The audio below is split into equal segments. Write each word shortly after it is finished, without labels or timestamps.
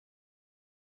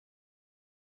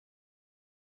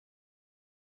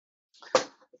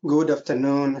Good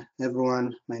afternoon,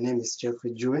 everyone. My name is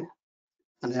Jeffrey Jue,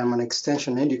 and I am an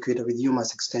extension educator with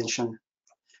UMass Extension.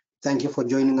 Thank you for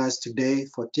joining us today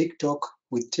for TikTok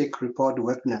with Tick Report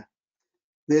webinar.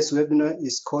 This webinar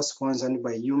is co-sponsored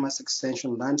by UMass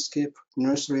Extension Landscape,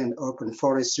 Nursery and Open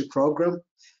Forestry Program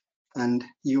and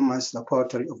UMass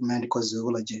Laboratory of Medical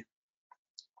Zoology.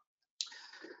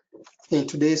 In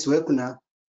today's webinar,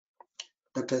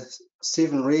 Dr.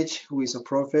 Stephen Rich, who is a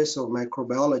professor of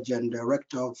microbiology and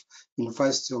director of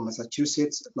University of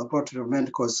Massachusetts Laboratory of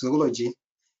Medical Zoology,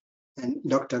 and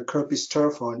Dr. Kirby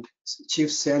Stafford,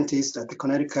 chief scientist at the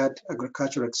Connecticut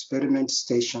Agricultural Experiment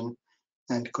Station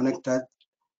and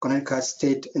Connecticut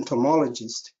State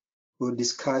Entomologist, will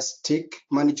discuss tick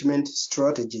management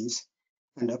strategies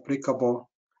and applicable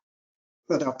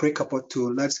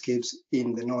to landscapes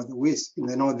in the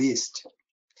Northeast.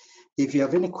 If you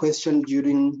have any question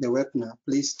during the webinar,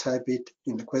 please type it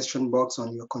in the question box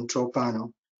on your control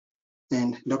panel,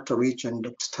 and Dr. Rich and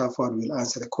Dr. Stafford will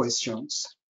answer the questions.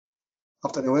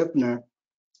 After the webinar,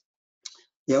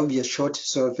 there will be a short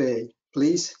survey.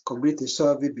 Please complete the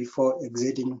survey before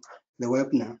exiting the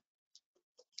webinar.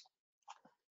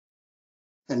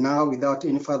 And now, without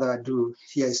any further ado,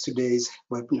 here is today's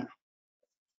webinar.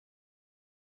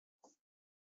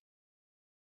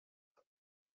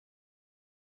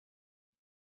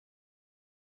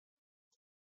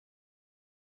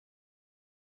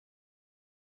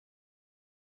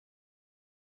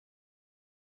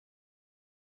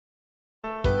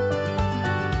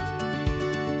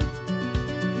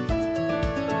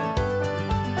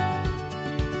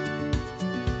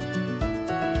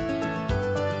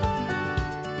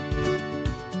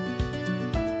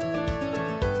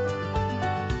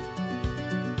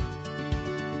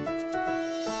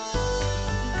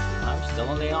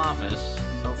 Still in the office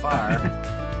so far.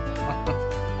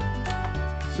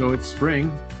 So it's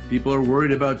spring. People are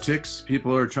worried about ticks.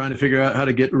 People are trying to figure out how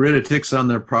to get rid of ticks on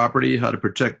their property, how to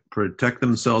protect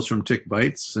themselves from tick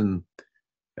bites, and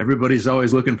everybody's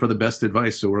always looking for the best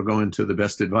advice. So we're going to the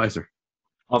best advisor.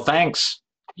 Well, thanks.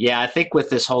 Yeah, I think with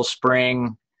this whole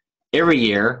spring, every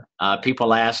year,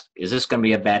 people ask, is this going to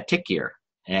be a bad tick year?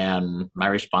 And my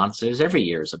response is every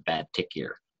year is a bad tick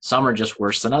year. Some are just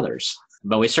worse than others.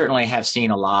 But we certainly have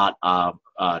seen a lot of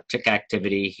tick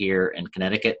activity here in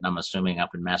Connecticut, and I'm assuming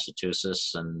up in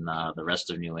Massachusetts and the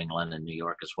rest of New England and New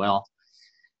York as well.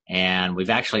 And we've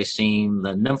actually seen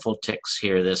the nymphal ticks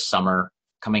here this summer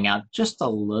coming out just a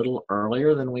little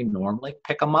earlier than we normally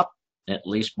pick them up, at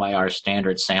least by our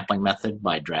standard sampling method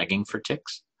by dragging for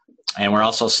ticks. And we're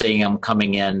also seeing them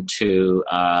coming into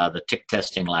the tick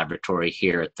testing laboratory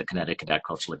here at the Connecticut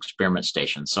Agricultural Experiment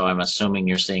Station. So I'm assuming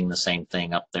you're seeing the same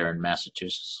thing up there in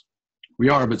Massachusetts. We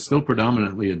are, but still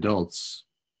predominantly adults.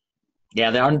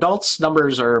 Yeah, the adults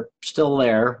numbers are still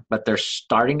there, but they're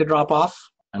starting to drop off.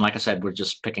 And like I said, we're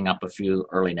just picking up a few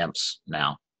early nymphs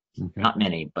now. Okay. Not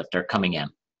many, but they're coming in.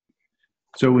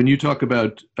 So when you talk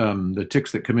about the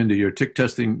ticks that come into your tick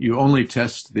testing, you only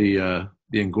test the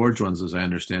engorged ones, as I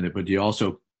understand it, but do you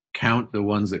also count the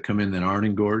ones that come in that aren't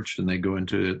engorged and they go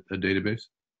into a database?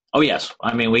 Oh, yes.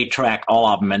 I mean, we track all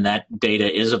of them, and that data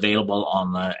is available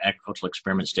on the Agricultural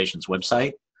Experiment Station's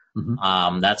website.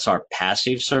 Mm-hmm. That's our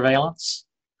passive surveillance.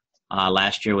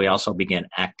 Last year, we also began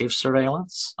active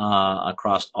surveillance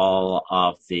across all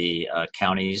of the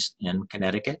counties in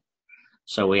Connecticut.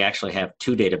 So we actually have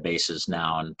two databases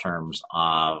now in terms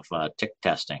of tick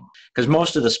testing, because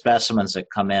most of the specimens that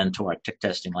come into our tick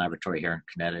testing laboratory here in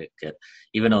Connecticut,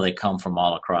 even though they come from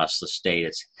all across the state,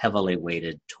 it's heavily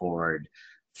weighted toward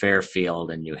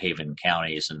Fairfield and New Haven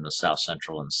counties in the south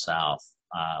central and south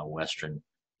western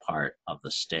part of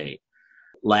the state.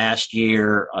 Last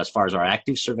year, as far as our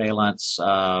active surveillance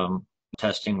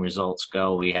testing results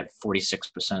go, we had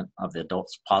 46% of the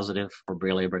adults positive for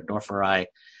Borrelia burgdorferi.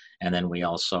 And then we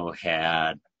also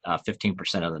had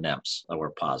 15% of the nymphs that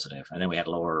were positive. And then we had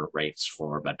lower rates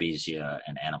for Babesia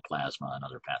and Anaplasma and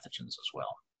other pathogens as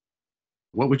well.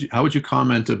 How would you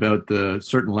comment about the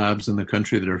certain labs in the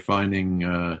country that are finding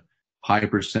high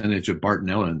percentage of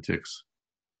Bartonella in ticks?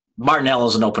 Bartonella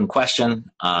is an open question.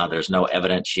 There's no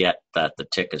evidence yet that the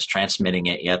tick is transmitting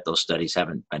it yet. Those studies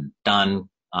haven't been done.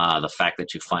 The fact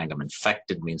that you find them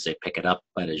infected means they pick it up.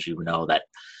 But as you know, that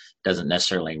doesn't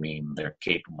necessarily mean they're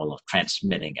capable of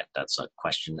transmitting it. That's a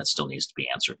question that still needs to be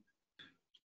answered.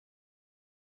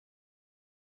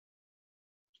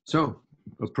 So,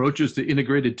 approaches to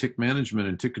integrated tick management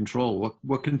and tick control.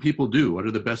 What can people do? What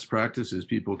are the best practices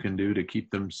people can do to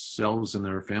keep themselves and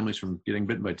their families from getting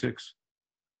bitten by ticks?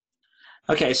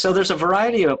 Okay, so there's a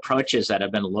variety of approaches that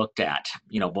have been looked at,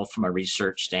 both from a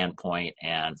research standpoint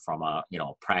and from a,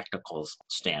 practical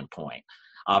standpoint.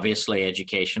 Obviously,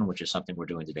 education, which is something we're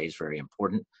doing today, is very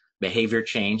important. Behavior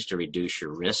change to reduce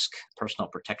your risk. Personal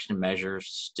protection measures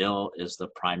still is the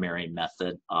primary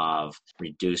method of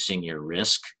reducing your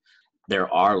risk.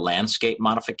 There are landscape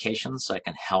modifications that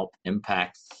can help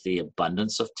impact the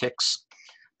abundance of ticks.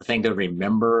 The thing to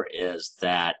remember is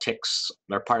that ticks,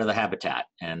 they're part of the habitat,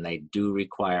 and they do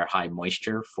require high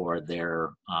moisture for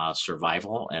their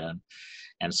survival.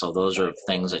 And so those are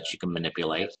things that you can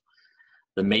manipulate.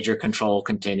 The major control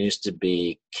continues to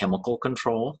be chemical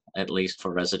control, at least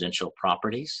for residential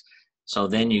properties. So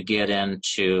then you get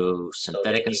into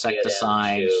synthetic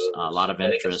insecticides, a lot of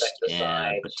interest in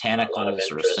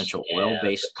botanicals or essential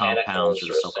oil-based compounds, or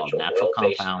the so-called natural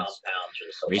compounds.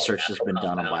 Research has been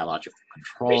done on biological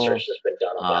control.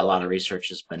 A lot of research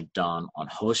has been done on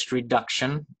host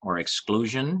reduction or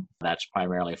exclusion. That's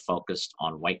primarily focused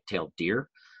on white-tailed deer.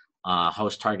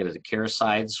 Host-targeted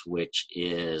acaricides, which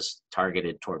is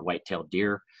targeted toward white-tailed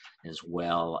deer, as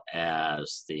well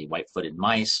as the white-footed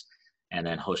mice, and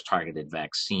then host-targeted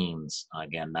vaccines.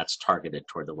 Again, that's targeted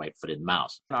toward the white-footed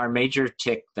mouse. Our major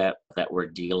tick that we're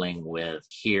dealing with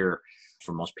here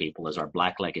for most people is our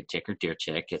black-legged tick or deer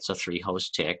tick. It's a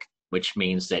 3-host tick, which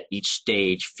means that each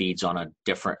stage feeds on a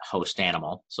different host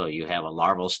animal. So you have a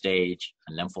larval stage,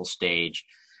 a nymphal stage,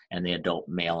 and the adult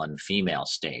male and female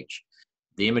stage.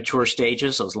 The immature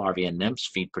stages, those larvae and nymphs,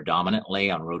 feed predominantly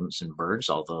on rodents and birds,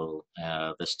 although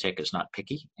this tick is not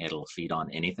picky. It'll feed on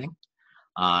anything.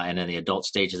 And then the adult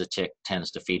stage of the tick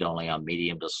tends to feed only on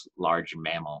medium to large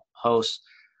mammal hosts,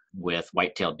 with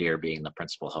white-tailed deer being the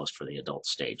principal host for the adult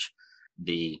stage.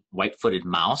 The white-footed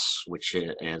mouse, which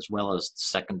as well as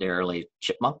secondarily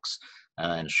chipmunks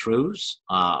and shrews,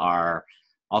 are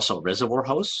also reservoir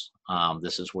hosts.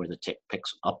 This is where the tick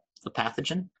picks up the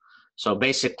pathogen. So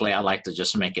basically, I like to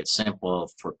just make it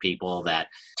simple for people that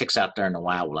ticks out there in the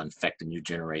wild will infect a new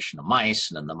generation of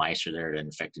mice, and then the mice are there to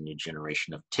infect a new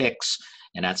generation of ticks,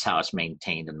 and that's how it's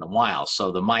maintained in the wild.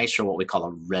 So the mice are what we call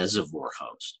a reservoir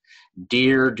host.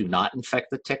 Deer do not infect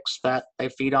the ticks that they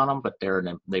feed on them, but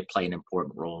they play an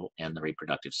important role in the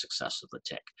reproductive success of the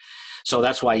tick. So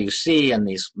that's why you see in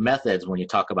these methods, when you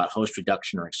talk about host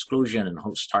reduction or exclusion and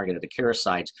host-targeted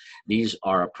acaricides, these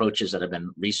are approaches that have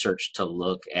been researched to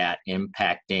look at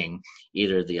impacting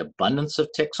either the abundance of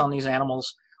ticks on these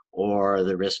animals or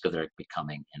the risk of their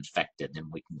becoming infected. And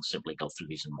we can simply go through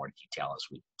these in more detail as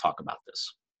we talk about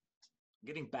this.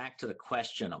 Getting back to the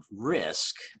question of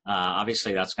risk,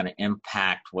 obviously that's going to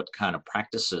impact what kind of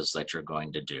practices that you're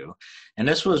going to do. And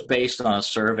this was based on a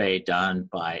survey done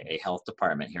by a health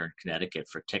department here in Connecticut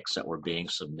for ticks that were being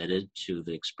submitted to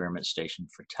the experiment station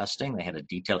for testing. They had a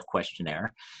detailed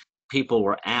questionnaire. People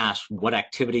were asked what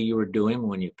activity you were doing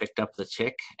when you picked up the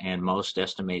tick, and most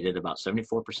estimated, about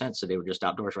 74%, said they were just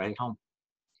outdoors right at home.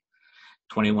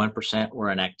 21%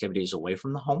 were in activities away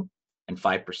from the home, and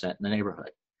 5% in the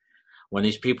neighborhood. When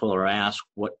these people are asked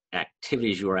what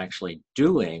activities you are actually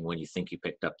doing when you think you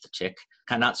picked up the tick,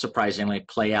 not surprisingly,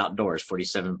 play outdoors,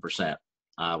 47%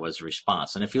 was the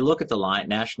response. And if you look at the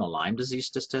national Lyme disease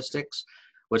statistics,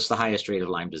 what's the highest rate of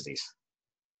Lyme disease?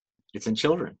 It's in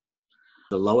children.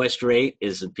 The lowest rate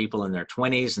is in people in their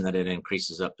 20s, and then it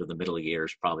increases up to the middle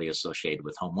years, probably associated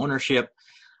with home ownership,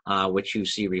 which you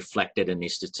see reflected in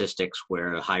these statistics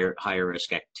where higher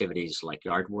risk activities like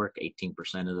yard work,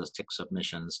 18% of those tick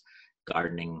submissions,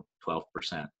 gardening, 12%.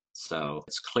 So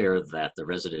it's clear that the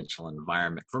residential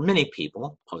environment for many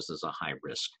people poses a high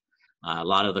risk. A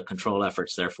lot of the control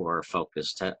efforts, therefore, are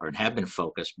focused or have been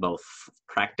focused both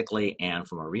practically and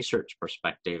from a research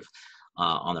perspective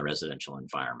on the residential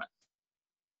environment.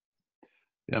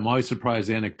 Yeah, I'm always surprised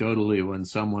anecdotally when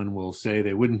someone will say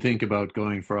they wouldn't think about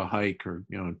going for a hike or,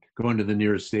 going to the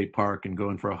nearest state park and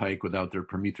going for a hike without their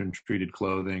permethrin-treated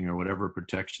clothing or whatever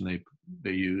protection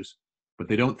they use. But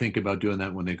they don't think about doing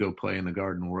that when they go play in the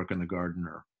garden, work in the garden,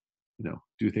 or,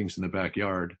 do things in the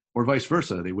backyard, or vice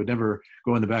versa. They would never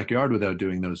go in the backyard without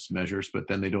doing those measures, but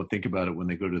then they don't think about it when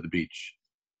they go to the beach.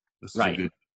 This is right.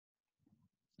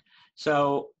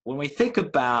 So when we think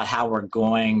about how we're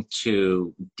going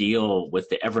to deal with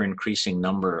the ever-increasing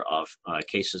number of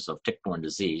cases of tick-borne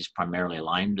disease, primarily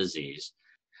Lyme disease,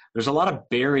 there's a lot of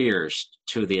barriers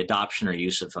to the adoption or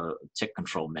use of tick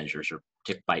control measures or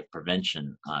tick bite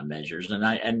prevention measures.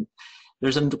 And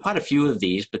there's quite a few of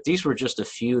these, but these were just a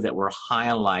few that were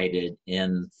highlighted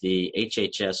in the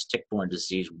HHS Tick-Borne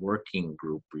Disease Working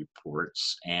Group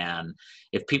reports. And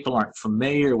if people aren't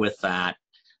familiar with that,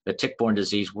 the Tick-Borne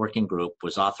Disease Working Group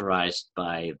was authorized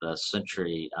by the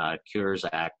Century Cures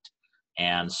Act.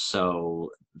 And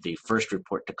so the first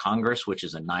report to Congress, which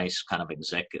is a nice kind of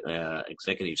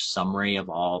executive summary of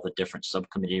all the different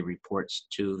subcommittee reports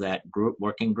to that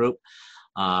working group,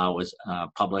 was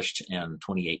published in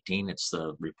 2018. It's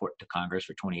the report to Congress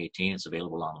for 2018. It's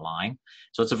available online.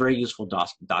 So it's a very useful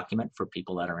document for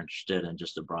people that are interested in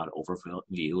just a broad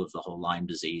overview of the whole Lyme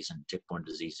disease and tick-borne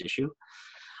disease issue.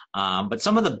 But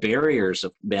some of the barriers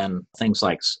have been things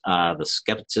like the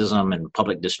skepticism and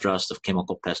public distrust of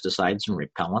chemical pesticides and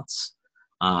repellents.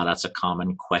 That's a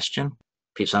common question.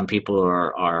 Some people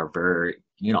are very,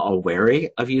 wary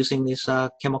of using these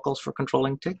chemicals for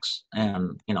controlling ticks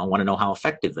and, want to know how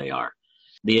effective they are.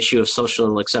 The issue of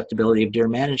social acceptability of deer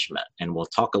management, and we'll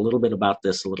talk a little bit about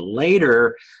this a little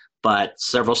later, but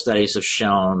several studies have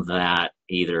shown that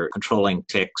either controlling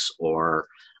ticks or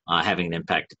having an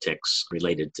impact to ticks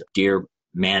related to deer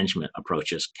management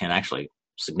approaches can actually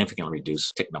significantly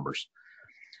reduce tick numbers.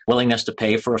 Willingness to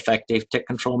pay for effective tick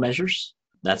control measures,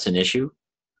 that's an issue.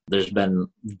 There's been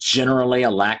generally a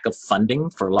lack of funding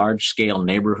for large-scale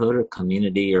neighborhood or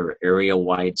community or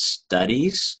area-wide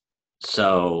studies.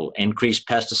 So increased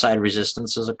pesticide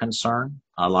resistance is a concern.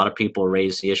 A lot of people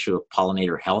raise the issue of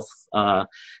pollinator health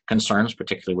concerns,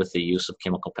 particularly with the use of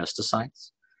chemical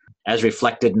pesticides. As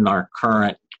reflected in our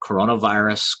current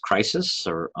coronavirus crisis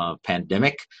or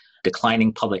pandemic,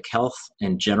 declining public health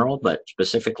in general, but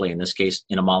specifically in this case,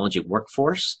 entomology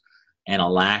workforce, and a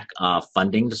lack of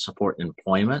funding to support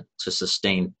employment to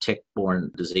sustain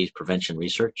tick-borne disease prevention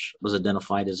research was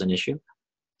identified as an issue.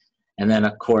 And then,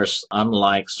 of course,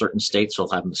 unlike certain states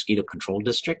will have mosquito control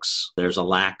districts, there's a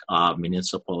lack of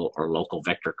municipal or local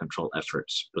vector control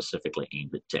efforts specifically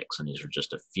aimed at ticks. And these are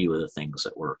just a few of the things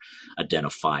that were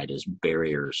identified as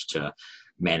barriers to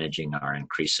managing our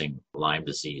increasing Lyme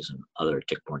disease and other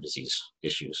tick-borne disease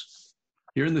issues.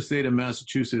 Here in the state of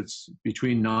Massachusetts,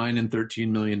 between $9 and $13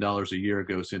 million a year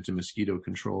goes into mosquito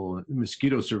control,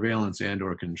 mosquito surveillance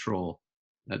and/or control.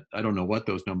 I don't know what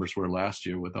those numbers were last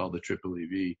year with all the triple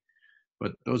EV,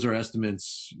 but those are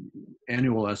estimates,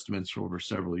 annual estimates for over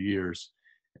several years.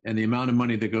 And the amount of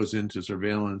money that goes into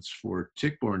surveillance for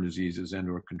tick-borne diseases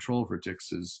and/or control for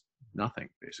ticks is nothing,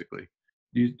 basically.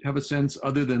 Do you have a sense,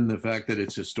 other than the fact that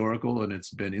it's historical and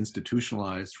it's been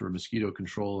institutionalized for mosquito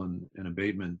control and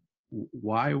abatement,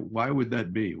 why would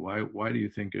that be? Why do you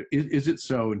think is it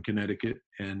so in Connecticut?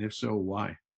 And if so,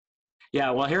 why?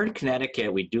 Yeah, well, here in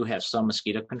Connecticut, we do have some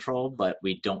mosquito control, but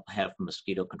we don't have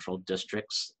mosquito control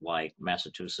districts like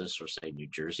Massachusetts or, say, New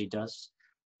Jersey does.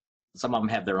 Some of them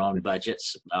have their own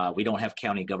budgets. We don't have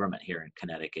county government here in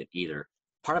Connecticut either.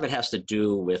 Part of it has to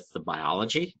do with the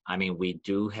biology. I mean, we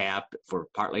do have,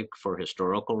 partly for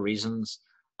historical reasons,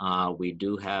 we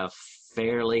do have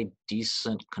fairly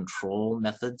decent control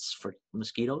methods for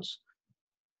mosquitoes.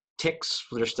 Ticks,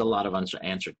 there's still a lot of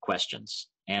unanswered questions.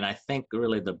 And I think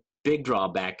really the big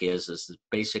drawback is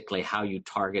basically how you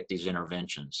target these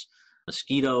interventions.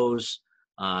 Mosquitoes,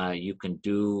 you can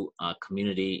do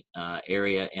community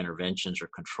area interventions or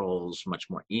controls much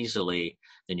more easily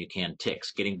than you can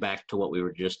ticks. Getting back to what we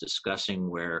were just discussing,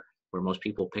 where most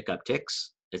people pick up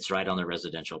ticks, it's right on their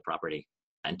residential property,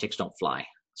 and ticks don't fly.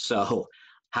 So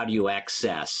how do you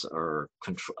access or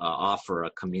offer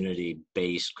a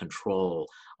community-based control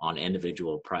on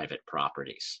individual private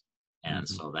properties? And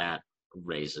so that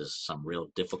raises some real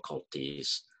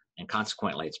difficulties, and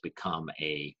consequently it's become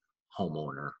a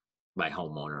homeowner by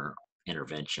homeowner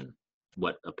intervention,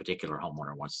 what a particular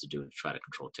homeowner wants to do to try to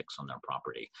control ticks on their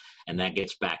property. And that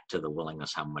gets back to the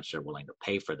willingness, how much they're willing to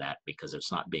pay for that, because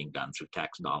it's not being done through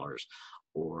tax dollars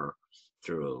or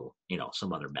through,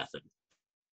 some other method.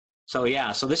 So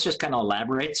yeah, so this just kind of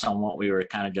elaborates on what we were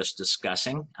kind of just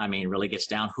discussing. I mean, really gets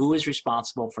down who is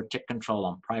responsible for tick control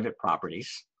on private properties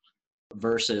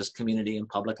versus community and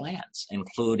public lands,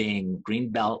 including green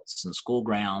belts and school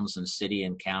grounds and city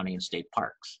and county and state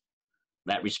parks.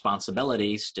 That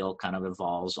responsibility still kind of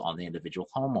evolves on the individual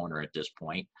homeowner at this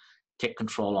point, tick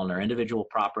control on their individual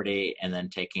property, and then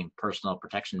taking personal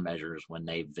protection measures when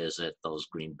they visit those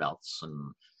green belts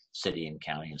and city and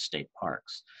county and state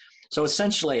parks. So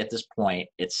essentially at this point,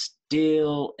 it's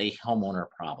still a homeowner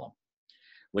problem,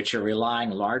 which are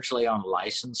relying largely on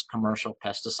licensed commercial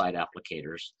pesticide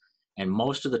applicators. And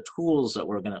most of the tools that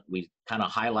we kind of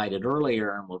highlighted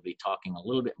earlier, and we'll be talking a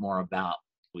little bit more about,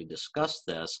 we discussed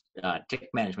this, tick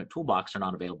management toolbox are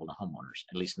not available to homeowners,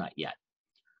 at least not yet.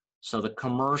 So the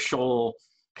commercial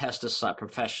pesticide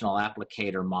professional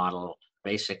applicator model,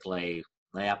 basically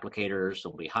the applicators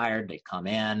will be hired, they come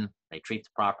in, they treat the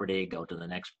property, go to the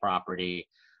next property,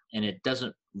 and it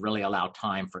doesn't really allow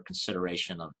time for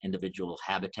consideration of individual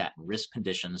habitat and risk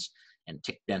conditions and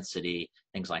tick density,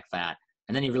 things like that,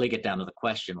 And then you really get down to the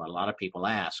question, what a lot of people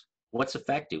ask, what's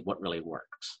effective? What really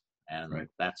works? And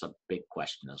that's a big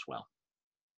question as well.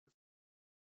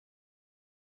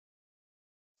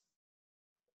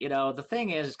 The thing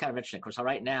is, it's kind of interesting. Of course,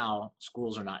 right now,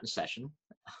 schools are not in session,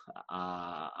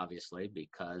 obviously,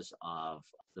 because of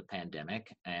the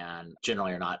pandemic, and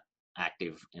generally are not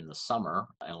active in the summer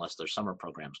unless there's summer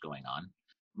programs going on.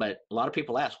 But a lot of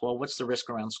people ask, well, what's the risk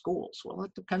around schools? Well,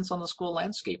 it depends on the school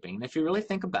landscaping. And if you really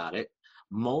think about it,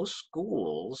 most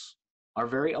schools are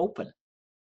very open.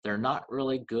 They're not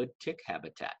really good tick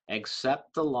habitat,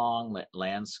 except the long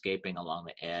landscaping along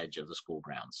the edge of the school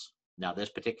grounds. Now, this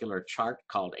particular chart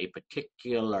called a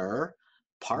particular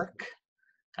park,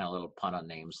 kind of a little pun on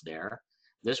names there.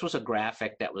 This was a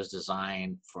graphic that was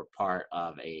designed for part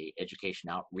of a education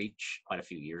outreach quite a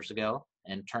few years ago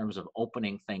in terms of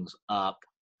opening things up,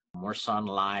 more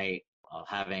sunlight,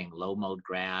 having low mowed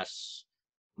grass,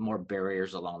 more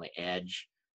barriers along the edge.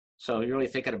 So you're really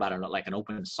thinking about it like an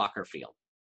open soccer field.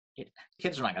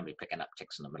 Kids are not going to be picking up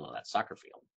ticks in the middle of that soccer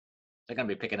field. They're going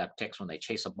to be picking up ticks when they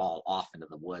chase a ball off into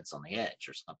the woods on the edge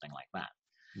or something like that.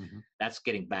 Mm-hmm. That's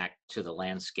getting back to the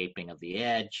landscaping of the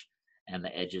edge, and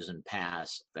the edges and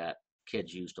paths that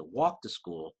kids use to walk to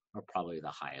school are probably the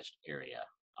highest area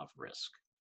of risk.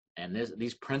 And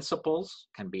these principles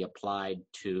can be applied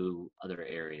to other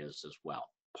areas as well,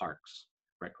 parks,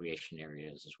 recreation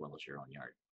areas, as well as your own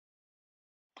yard.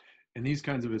 And these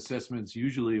kinds of assessments,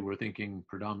 usually we're thinking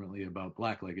predominantly about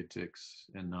black-legged ticks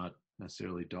and not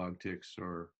necessarily dog ticks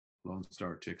or Lone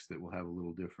Star ticks that will have a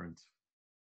little different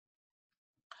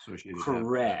associated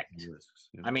correct risks.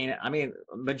 Yeah. I mean,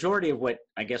 majority of what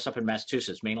I guess up in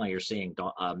Massachusetts, mainly you're seeing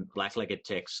black-legged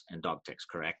ticks and dog ticks,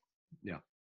 correct? Yeah.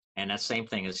 And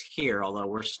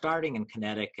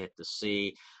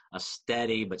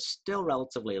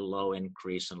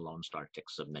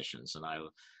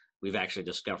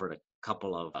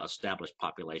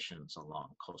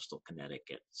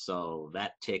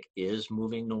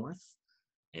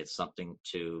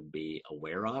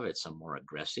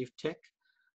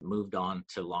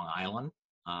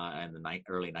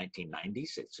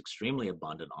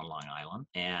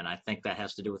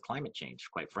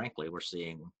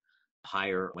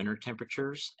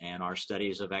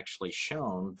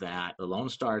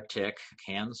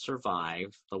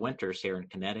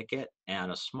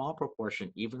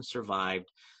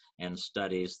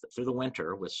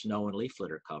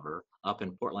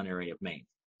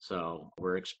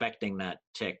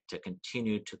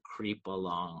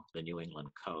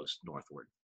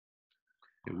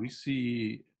We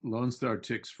see Lone Star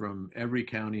ticks from every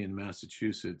county in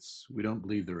Massachusetts. We don't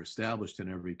believe they're established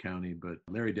in every county, but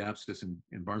Larry Dapskis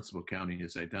in Barnstable County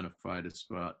has identified a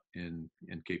spot in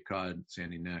Cape Cod,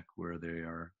 Sandy Neck, where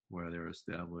they're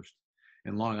established.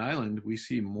 In Long Island, we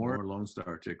see more Lone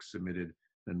Star ticks submitted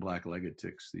than black-legged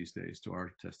ticks these days to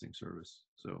our testing service.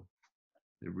 So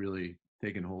they're really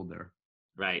taking hold there.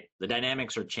 Right. The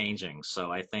dynamics are changing.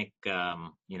 So I think,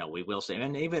 we will see.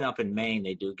 And even up in Maine,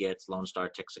 they do get Lone Star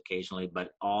ticks occasionally,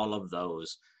 but all of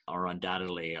those are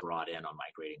undoubtedly brought in on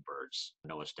migrating birds.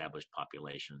 No established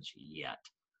populations yet.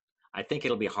 I think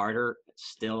it'll be harder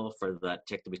still for that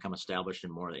tick to become established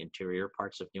in more of the interior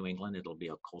parts of New England. It'll be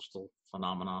a coastal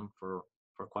phenomenon for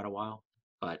quite a while,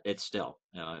 but it's still,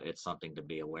 it's something to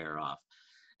be aware of.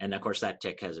 And of course, that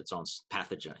tick has its own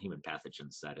human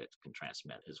pathogens that it can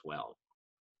transmit as well.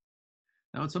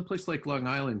 Now, in some place like Long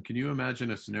Island, can you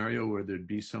imagine a scenario where there'd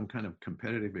be some kind of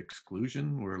competitive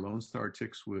exclusion where Lone Star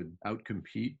ticks would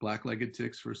outcompete black-legged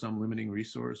ticks for some limiting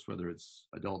resource, whether it's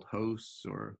adult hosts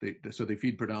or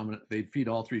they feed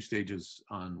all three stages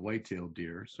on white-tailed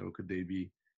deer. So could they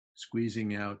be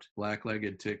squeezing out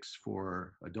black-legged ticks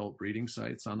for adult breeding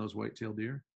sites on those white-tailed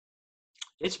deer?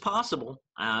 It's possible.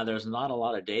 There's not a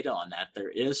lot of data on that.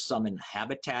 There is some in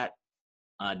habitat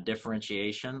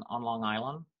differentiation on Long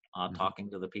Island. Talking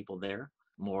to the people there,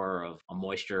 more of a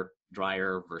moisture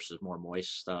drier versus more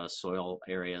moist soil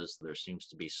areas. There seems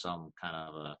to be some kind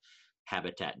of a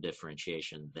habitat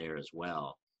differentiation there as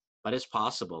well. But it's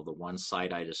possible. The one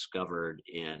site I discovered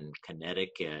in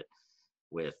Connecticut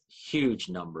with huge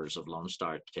numbers of Lone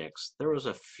Star ticks, there was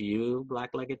a few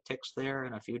black-legged ticks there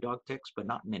and a few dog ticks, but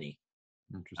not many.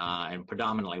 And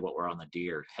predominantly what were on the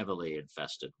deer, heavily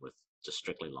infested with just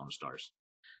strictly Lone Stars.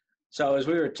 So as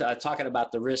we were talking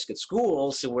about the risk at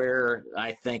schools, where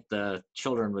I think the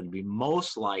children would be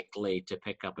most likely to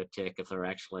pick up a tick if they're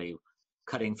actually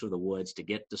cutting through the woods to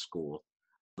get to school.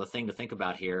 The thing to think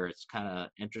about here, it's kind of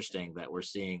interesting that we're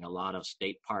seeing a lot of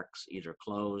state parks either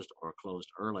closed or closed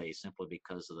early simply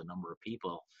because of the number of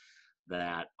people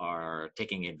that are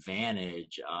taking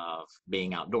advantage of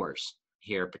being outdoors.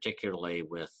 here, particularly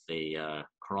with the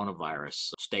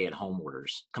coronavirus stay-at-home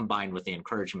orders, combined with the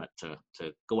encouragement to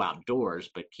go outdoors,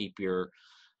 but keep your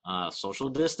social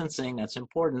distancing. That's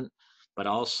important. But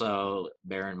also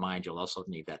bear in mind, you'll also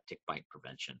need that tick bite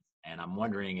prevention. And I'm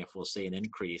wondering if we'll see an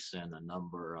increase in the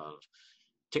number of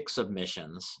tick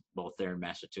submissions, both there in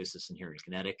Massachusetts and here in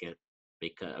Connecticut,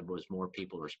 because more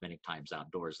people are spending times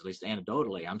outdoors. At least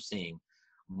anecdotally, I'm seeing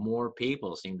more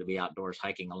people seem to be outdoors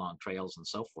hiking along trails and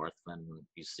so forth than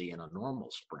you see in a normal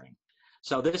spring.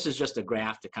 So this is just a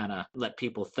graph to kind of let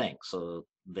people think. So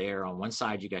there on one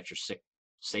side, you got your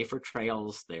safer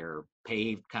trails. They're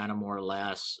paved kind of more or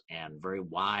less and very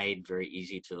wide, very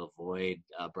easy to avoid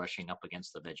brushing up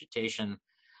against the vegetation,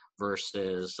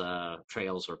 versus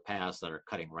trails or paths that are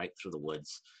cutting right through the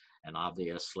woods. And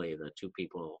obviously the two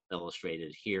people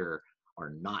illustrated here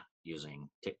are not using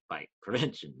tick bite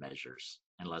prevention measures,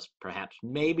 unless perhaps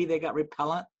maybe they got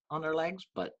repellent on their legs,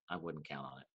 but I wouldn't count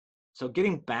on it. So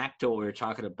getting back to what we were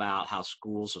talking about, how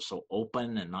schools are so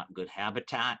open and not good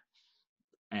habitat,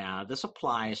 this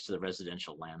applies to the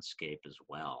residential landscape as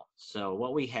well. So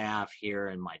what we have here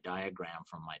in my diagram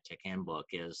from my tick handbook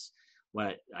is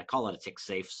what I call it a tick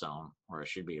safe zone, or it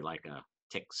should be like a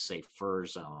tick safer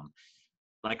zone.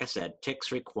 Like I said,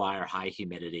 ticks require high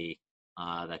humidity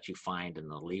that you find in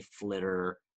the leaf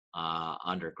litter,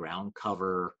 underground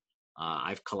cover.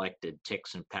 I've collected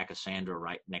ticks in Pachysandra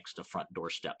right next to front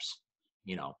doorsteps,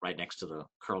 right next to the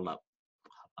curled up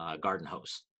garden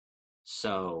hose.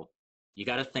 So you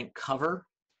got to think cover,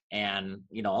 and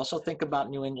also think about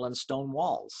New England stone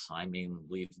walls. I mean,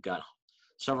 we've got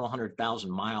several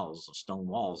 100,000 miles of stone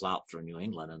walls out through New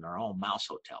England, and they're all mouse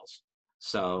hotels.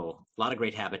 So a lot of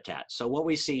great habitat. So what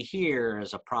we see here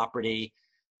is a property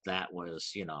that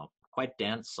was, quite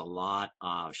dense, a lot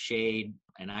of shade.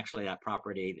 And actually that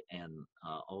property in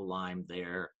Lyme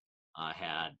there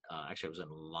actually it was in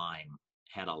Lyme,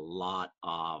 had a lot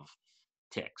of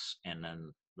ticks. And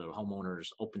then the homeowners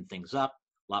opened things up,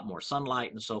 a lot more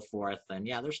sunlight and so forth. And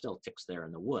yeah, there's still ticks there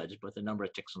in the woods, but the number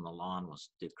of ticks on the lawn was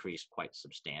decreased quite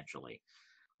substantially.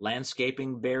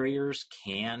 Landscaping barriers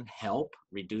can help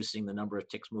reducing the number of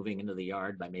ticks moving into the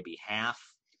yard by maybe half.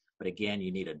 But again,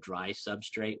 you need a dry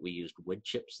substrate. We used wood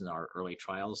chips in our early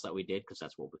trials that we did because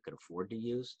that's what we could afford to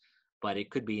use. But it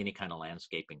could be any kind of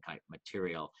landscaping type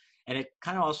material. And it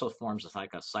kind of also forms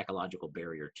like a psychological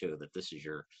barrier too, that this is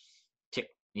your tick,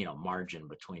 margin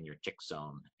between your tick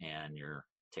zone and your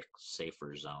tick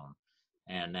safer zone.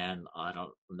 And then I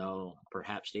don't know,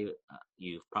 perhaps Steve,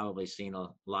 you've probably seen a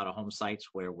lot of home sites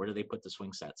where do they put the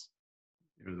swing sets?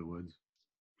 Near the woods.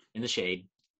 In the shade.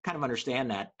 Kind of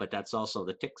understand that, but that's also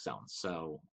the tick zone.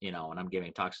 So, when I'm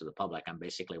giving talks to the public, I'm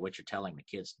basically, what you're telling the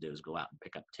kids to do is go out and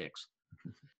pick up ticks.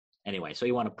 Anyway, so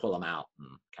you want to pull them out and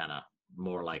kind of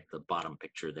more like the bottom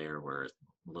picture there, where it's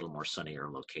a little more sunnier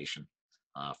location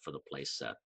for the place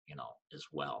set, as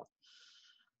well.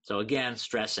 So again,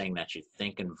 stressing that you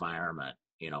think environment.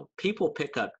 People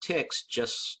pick up ticks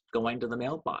just going to the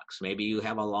mailbox. Maybe you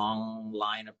have a long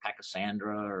line of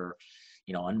Pachysandra or,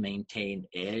 unmaintained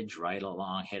edge right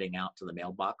along heading out to the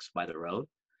mailbox by the road.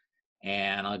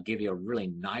 And I'll give you a really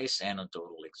nice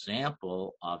anecdotal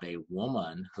example of a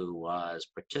woman who was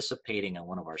participating in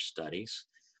one of our studies.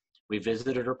 We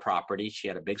visited her property. She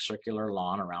had a big circular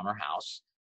lawn around her house.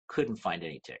 Couldn't find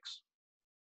any ticks.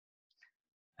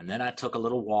 And then I took a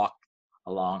little walk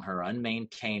along her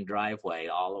unmaintained driveway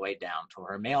all the way down to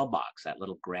her mailbox, that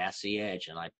little grassy edge,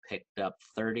 and I picked up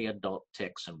 30 adult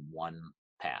ticks in one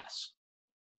pass.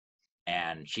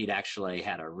 And she'd actually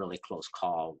had a really close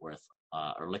call with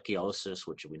ehrlichiosis,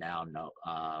 which we now know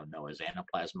as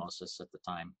anaplasmosis at the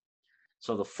time.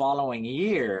 So the following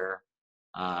year,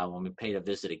 when we paid a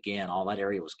visit again, all that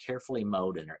area was carefully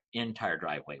mowed and her entire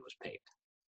driveway was paved.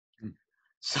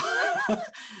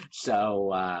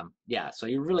 So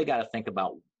you really got to think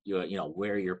about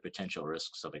where your potential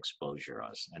risks of exposure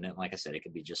is. And then, like I said, it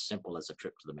could be just simple as a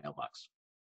trip to the mailbox.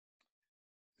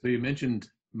 So you mentioned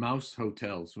mouse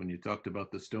hotels when you talked about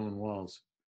the stone walls.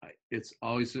 It's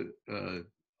always a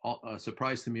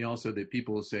surprise to me also that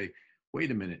people will say,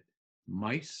 wait a minute,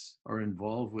 mice are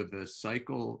involved with the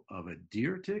cycle of a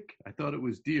deer tick? I thought it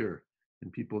was deer.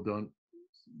 And people don't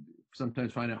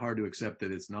sometimes find it hard to accept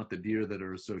that it's not the deer that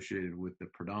are associated with the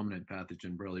predominant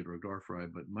pathogen Borrelia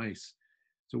burgdorferi, but mice.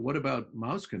 So what about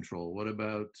mouse control? What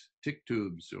about tick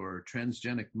tubes or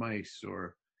transgenic mice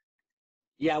or?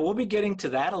 Yeah, we'll be getting to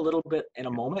that a little bit in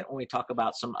a moment when we talk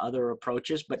about some other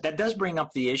approaches, but that does bring up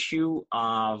the issue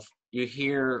of, you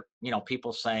hear,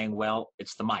 people saying, well,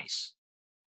 it's the mice.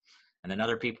 And then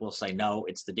other people will say, no,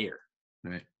 it's the deer.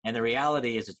 Right. And the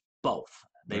reality is it's both.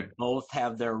 They Right. both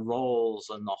have their roles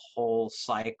in the whole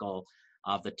cycle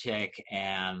of the tick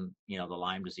and, the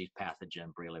Lyme disease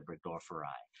pathogen, Borrelia burgdorferi.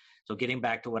 So getting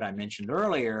back to what I mentioned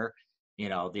earlier,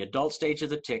 the adult stage of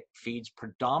the tick feeds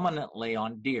predominantly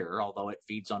on deer, although it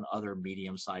feeds on other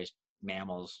medium-sized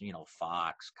mammals,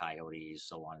 fox, coyotes,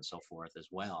 so on and so forth as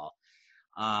well.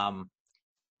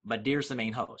 But deer's the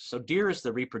main host. So deer is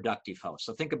the reproductive host.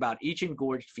 So think about each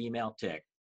engorged female tick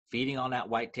feeding on that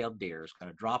white-tailed deer is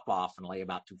going to drop off and lay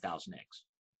about 2,000 eggs.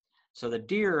 So the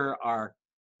deer are,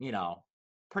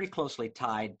 pretty closely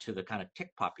tied to the kind of tick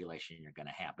population you're going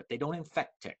to have, but they don't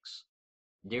infect ticks.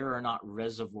 Deer are not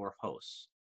reservoir hosts.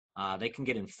 They can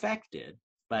get infected,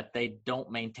 but they don't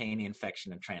maintain the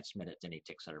infection and transmit it to any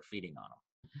ticks that are feeding on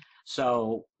them.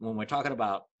 So when we're talking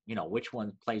about, which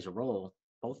one plays a role,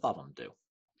 both of them do.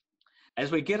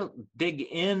 As we dig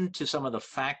into some of the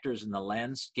factors in the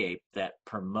landscape that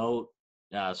promote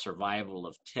survival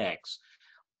of ticks,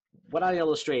 what I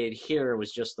illustrated here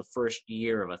was just the first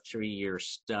year of a 3-year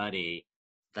study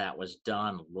that was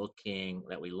done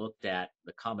that we looked at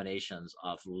the combinations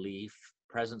of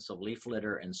presence of leaf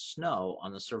litter and snow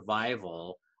on the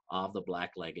survival of the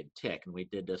black-legged tick. And we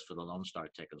did this for the Lone Star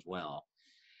tick as well.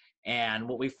 And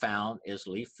what we found is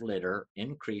leaf litter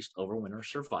increased overwinter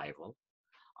survival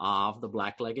of the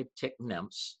black-legged tick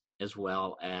nymphs, as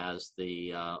well as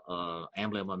the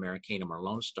Amblyomma americanum or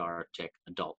Lone Star tick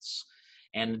adults.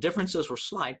 And the differences were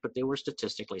slight, but they were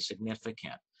statistically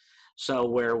significant. So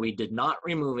where we did not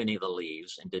remove any of the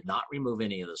leaves and did not remove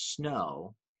any of the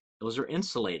snow, those are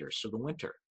insulators for the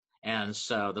winter. And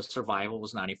so the survival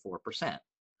was 94%.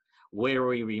 Where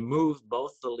we removed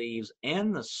both the leaves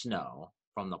and the snow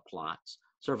from the plots,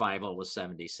 survival was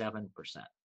 77%.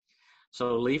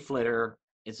 So leaf litter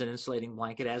is an insulating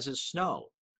blanket, as is snow.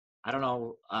 I don't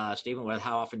know, Stephen,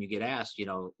 how often you get asked,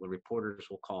 the reporters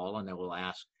will call and they will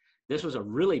ask, this was a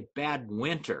really bad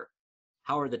winter.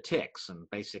 How are the ticks? And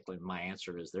basically my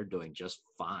answer is they're doing just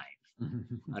fine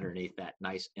underneath that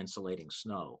nice insulating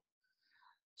snow.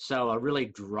 So a really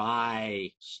dry,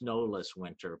 snowless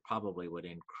winter probably would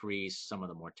increase some of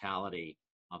the mortality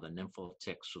of the nymphal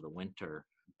ticks for the winter,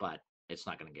 but it's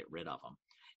not going to get rid of them.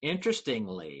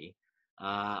 Interestingly,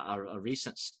 a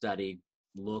recent study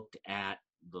looked at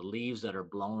the leaves that are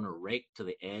blown or raked to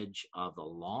the edge of the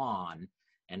lawn,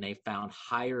 and they found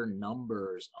higher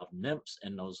numbers of nymphs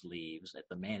in those leaves at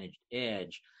the managed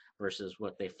edge versus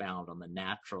what they found on the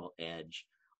natural edge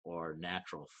or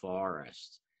natural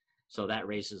forest. So that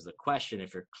raises the question,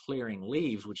 if you're clearing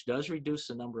leaves, which does reduce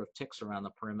the number of ticks around the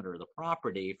perimeter of the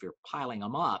property, if you're piling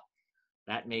them up,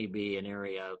 that may be an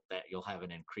area that you'll have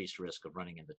an increased risk of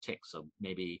running into ticks. So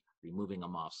maybe removing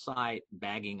them off site,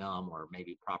 bagging them, or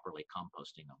maybe properly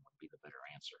composting them would be the better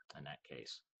answer in that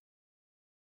case.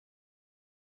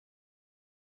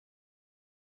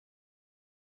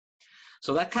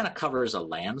 So that kind of covers a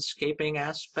landscaping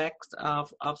aspect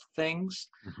of things.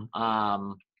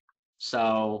 Mm-hmm.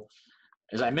 So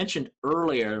as I mentioned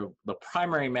earlier, the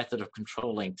primary method of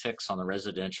controlling ticks on the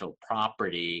residential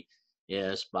property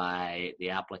is by the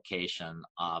application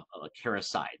of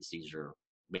acaricides. These are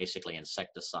basically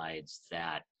insecticides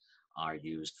that are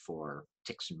used for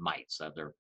ticks and mites.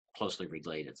 They're closely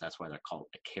related. That's why they're called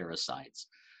acaricides.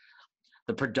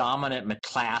 The predominant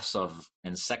class of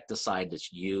insecticide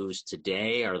that's used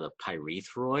today are the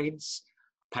pyrethroids.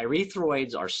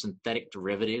 Pyrethroids are synthetic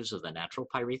derivatives of the natural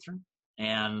pyrethrin,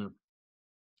 and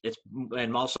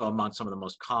also among some of the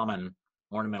most common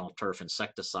ornamental turf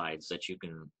insecticides that you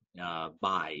can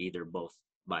buy, either both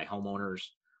by homeowners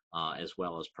as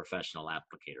well as professional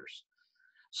applicators.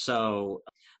 So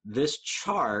this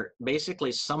chart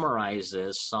basically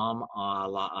summarizes some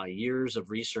years of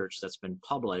research that's been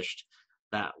published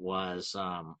that was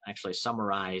actually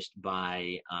summarized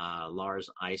by Lars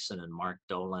Eisen and Mark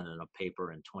Dolan in a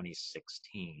paper in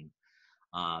 2016.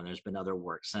 There's been other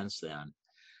work since then.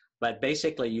 But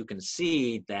basically you can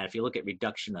see that if you look at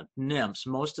reduction of nymphs,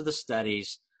 most of the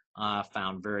studies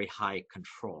found very high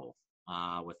control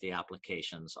with the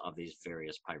applications of these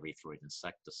various pyrethroid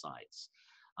insecticides,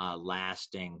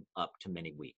 lasting up to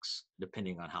many weeks,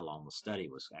 depending on how long the study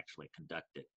was actually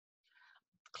conducted.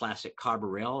 Classic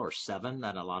carbaryl, or 7,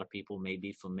 that a lot of people may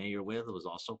be familiar with, was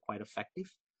also quite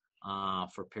effective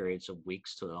for periods of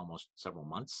weeks to almost several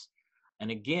months.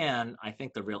 And again, I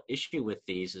think the real issue with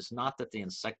these is not that the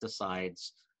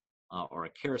insecticides or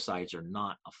acaricides are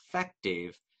not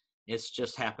effective. It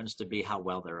just happens to be how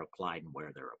well they're applied and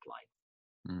where they're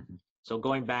applied. Mm-hmm. So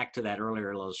going back to that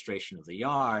earlier illustration of the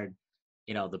yard,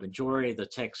 the majority of the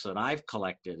ticks that I've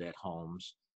collected at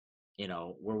homes,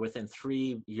 were within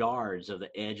 3 yards of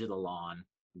the edge of the lawn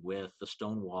with the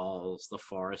stone walls, the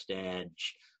forest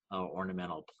edge,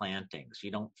 ornamental plantings.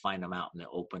 You don't find them out in the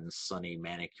open, sunny,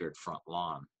 manicured front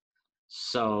lawn.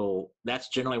 So that's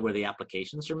generally where the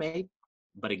applications are made.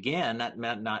 But again, that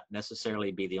might not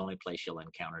necessarily be the only place you'll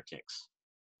encounter ticks.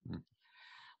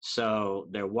 So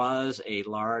there was a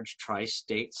large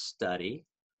tri-state study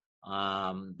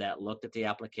that looked at the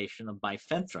application of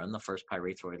bifenthrin, the first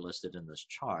pyrethroid listed in this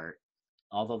chart,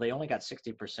 although they only got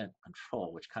 60%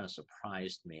 control, which kind of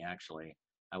surprised me, actually.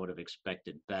 I would have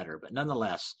expected better. But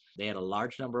nonetheless, they had a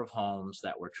large number of homes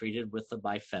that were treated with the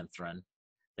bifenthrin.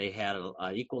 They had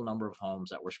an equal number of homes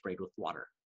that were sprayed with water.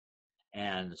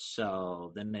 And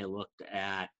so then they looked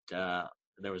at,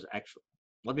 there was actually,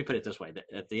 let me put it this way.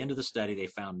 At the end of the study, they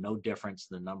found no difference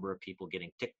in the number of people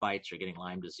getting tick bites or getting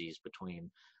Lyme disease between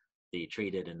the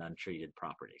treated and untreated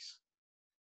properties.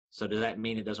 So does that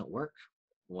mean it doesn't work?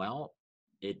 Well,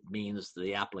 it means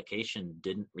the application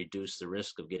didn't reduce the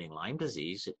risk of getting Lyme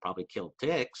disease. It probably killed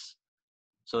ticks.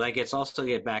 So that gets also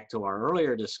get back to our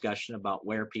earlier discussion about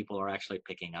where people are actually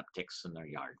picking up ticks in their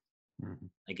yard.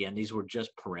 Again, these were just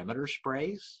perimeter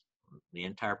sprays. The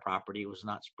entire property was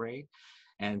not sprayed.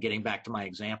 And getting back to my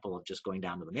example of just going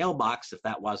down to the mailbox, if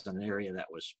that wasn't an area that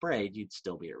was sprayed, you'd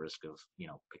still be at risk of,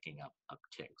 picking up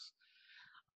ticks.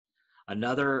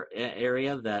 Another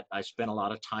area that I spent a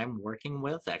lot of time working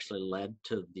with actually led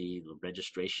to the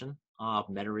registration of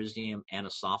Metarhizium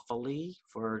anisophili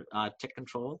for tick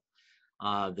control.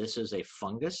 This is a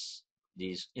fungus.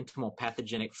 These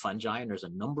entomopathogenic fungi, and there's a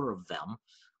number of them,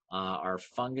 are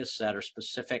fungus that are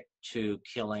specific to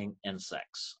killing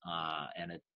insects.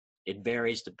 And it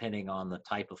varies depending on the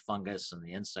type of fungus and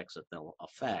the insects that they'll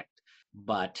affect.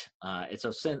 But it's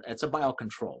a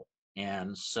biocontrol.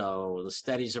 And so the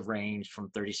studies have ranged from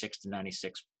 36 to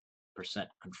 96%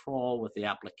 control with the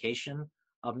application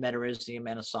of Metarhizium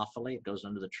anisophili. It goes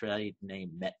under the trade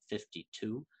name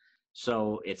MET52.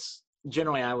 So it's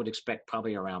generally, I would expect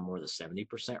probably around more the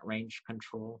 70% range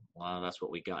control. That's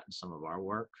what we got in some of our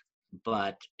work,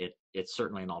 but it's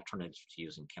certainly an alternative to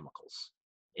using chemicals.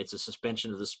 It's a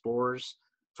suspension of the spores.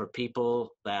 For people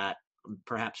that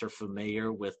perhaps are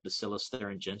familiar with Bacillus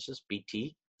thuringiensis,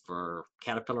 BT, for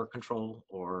caterpillar control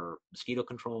or mosquito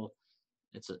control,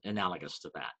 it's analogous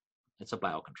to that. It's a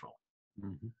biocontrol.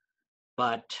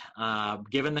 But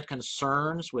given the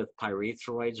concerns with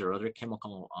pyrethroids or other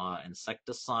chemical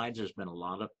insecticides, there's been a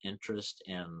lot of interest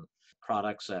in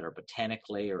products that are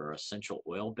botanically or essential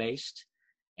oil based.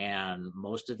 And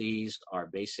most of these are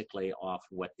basically off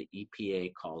what the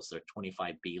EPA calls their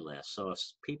 25B list. So if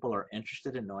people are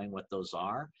interested in knowing what those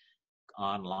are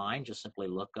online, just simply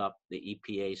look up the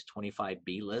EPA's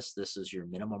 25B list. This is your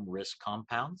minimum risk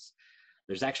compounds.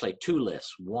 There's actually two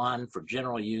lists, one for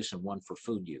general use and one for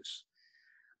food use.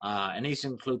 And these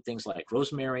include things like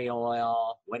rosemary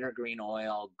oil, wintergreen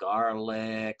oil,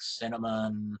 garlic,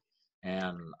 cinnamon,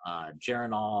 and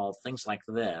geranol, things like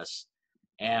this.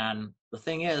 And the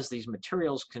thing is, these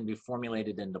materials can be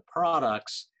formulated into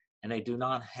products, and they do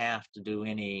not have to do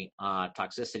any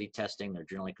toxicity testing. They're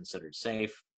generally considered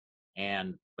safe,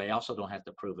 and they also don't have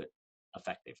to prove it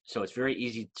effective. So it's very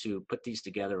easy to put these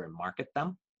together and market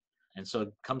them. And so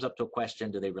it comes up to a question,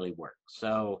 do they really work?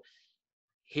 So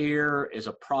here is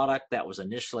a product that was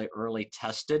initially early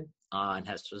tested and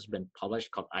has just been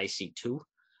published called IC2.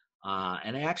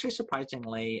 And they actually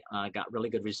surprisingly got really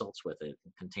good results with it.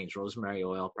 It contains rosemary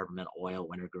oil, peppermint oil,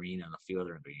 wintergreen, and a few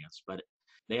other ingredients. But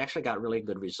they actually got really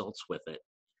good results with it.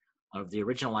 The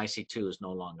original IC2 is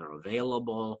no longer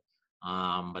available,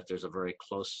 but there's a very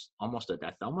close, almost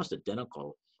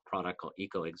identical product called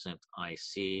Eco-Exempt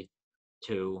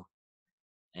IC2.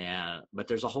 But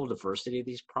there's a whole diversity of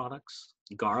these products.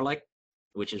 Garlic,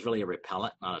 which is really a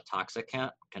repellent, not a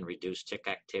toxicant, can reduce tick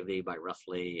activity by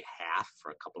roughly half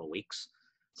for a couple of weeks.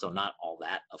 So not all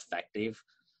that effective.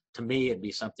 To me, it'd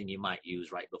be something you might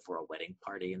use right before a wedding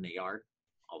party in the yard.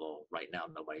 Although right now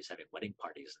nobody's having wedding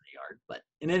parties in the yard. But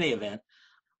in any event,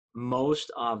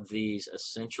 most of these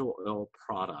essential oil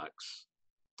products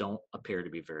don't appear to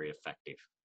be very effective.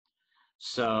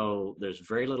 So there's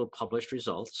very little published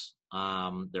results.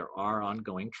 There are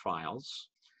ongoing trials.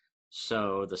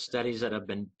 So the studies that have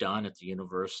been done at the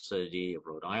University of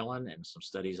Rhode Island and some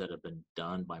studies that have been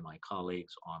done by my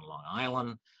colleagues on Long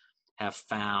Island have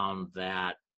found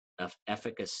that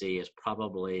efficacy is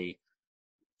probably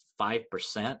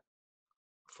 5%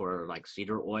 for like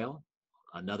cedar oil.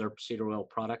 Another cedar oil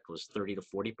product was 30 to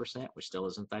 40%, which still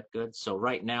isn't that good. So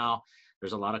right now,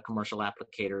 there's a lot of commercial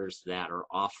applicators that are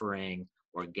offering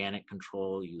organic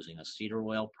control using a cedar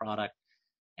oil product,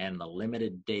 and the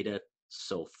limited data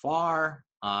so far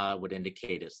would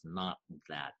indicate it's not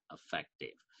that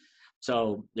effective.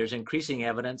 So there's increasing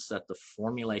evidence that the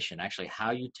formulation, actually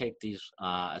how you take these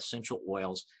essential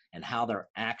oils and how they're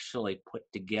actually put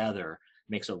together,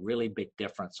 makes a really big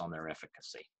difference on their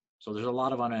efficacy. So there's a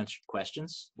lot of unanswered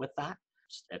questions with that.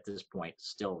 At this point,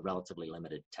 still relatively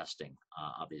limited testing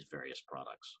of these various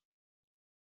products.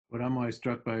 What I'm always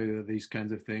struck by these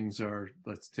kinds of things are,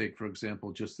 let's take, for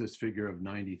example, just this figure of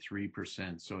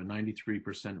 93%. So a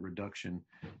 93% reduction.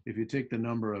 If you take the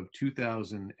number of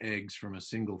 2,000 eggs from a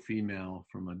single female,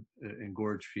 from an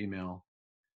engorged female,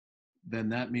 then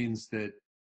that means that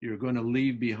you're going to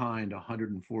leave behind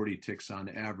 140 ticks on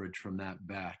average from that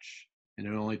batch. And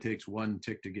it only takes one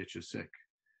tick to get you sick.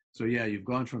 So yeah, you've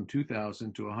gone from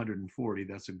 2,000 to 140.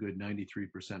 That's a good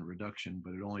 93% reduction,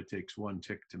 but it only takes one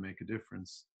tick to make a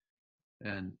difference.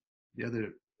 And the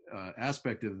other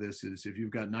aspect of this is, if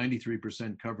you've got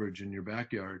 93% coverage in your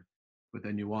backyard, but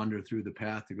then you wander through the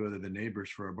path to go to the neighbors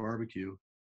for a barbecue,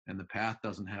 and the path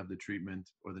doesn't have the treatment,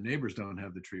 or the neighbors don't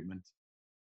have the treatment,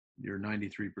 your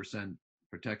 93%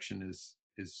 protection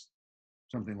is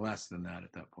something less than that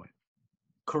at that point.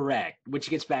 Correct, which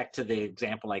gets back to the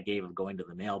example I gave of going to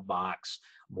the mailbox,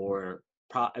 or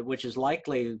which is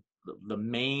likely the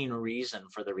main reason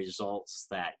for the results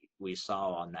that we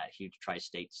saw on that huge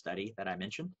tri-state study that I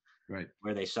mentioned, right,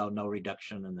 where they saw no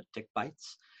reduction in the tick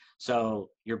bites.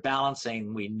 So you're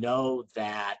balancing, we know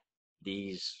that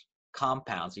these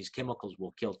compounds, these chemicals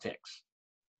will kill ticks,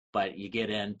 but you get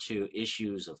into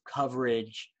issues of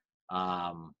coverage,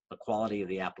 the quality of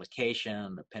the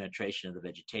application, the penetration of the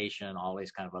vegetation, all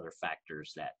these kind of other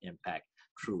factors that impact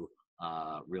true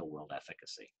real-world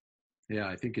efficacy. Yeah,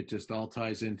 I think it just all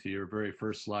ties into your very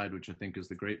first slide, which I think is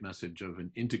the great message of an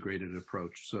integrated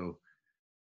approach. So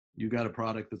you got a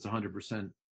product that's 100%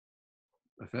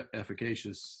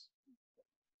 efficacious,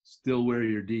 still wear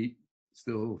your DEET,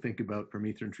 still think about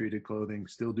permethrin-treated clothing,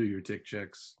 still do your tick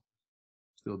checks,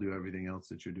 still do everything else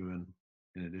that you're doing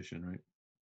in addition, right?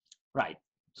 Right.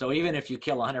 So even if you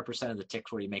kill 100% of the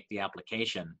ticks where you make the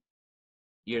application,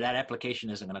 that application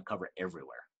isn't going to cover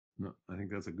everywhere. No, I think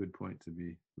that's a good point to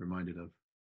be reminded of.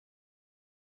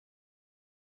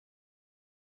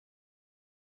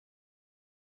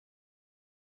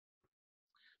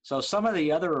 So some of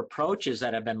the other approaches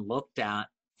that have been looked at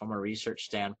from a research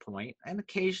standpoint, and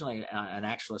occasionally and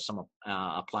actually some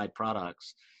applied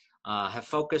products, have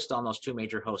focused on those two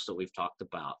major hosts that we've talked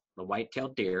about: the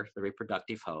white-tailed deer, the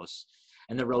reproductive hosts,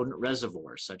 and the rodent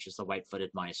reservoirs, such as the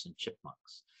white-footed mice and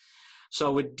chipmunks. So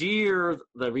with deer,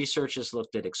 the research has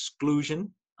looked at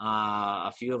exclusion. A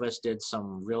few of us did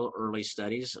some real early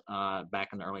studies back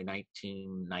in the early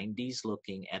 1990s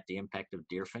looking at the impact of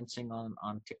deer fencing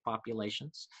on tick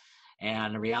populations.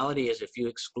 And the reality is, if you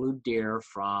exclude deer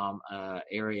from an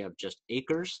area of just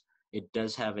acres, it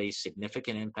does have a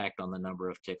significant impact on the number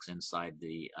of ticks inside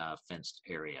the fenced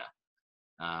area,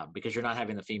 because you're not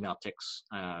having the female ticks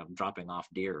dropping off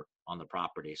deer on the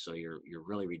property. So you're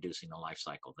really reducing the life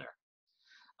cycle there.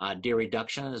 Deer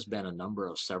reduction has been a number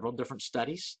of several different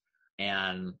studies,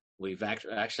 and we've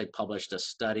actually published a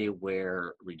study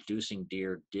where reducing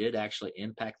deer did actually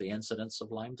impact the incidence of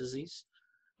Lyme disease.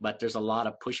 But there's a lot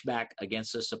of pushback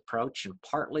against this approach, and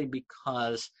partly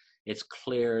because it's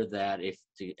clear that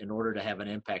in order to have an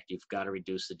impact, you've got to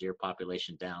reduce the deer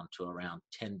population down to around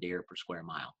 10 deer per square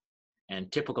mile.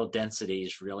 And typical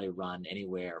densities really run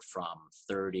anywhere from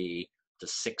 30 to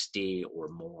 60 or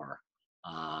more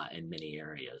in many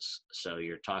areas. So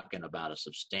you're talking about a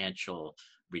substantial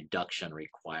reduction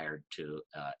required to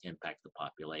impact the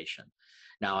population.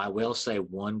 Now, I will say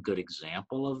one good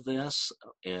example of this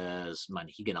is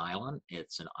Monhegan Island.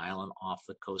 It's an island off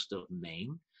the coast of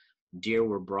Maine. Deer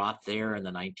were brought there in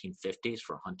the 1950s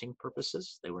for hunting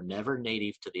purposes. They were never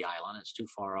native to the island. It's too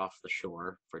far off the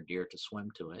shore for deer to swim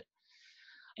to it.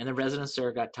 And the residents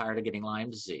there got tired of getting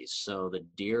Lyme disease. So the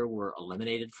deer were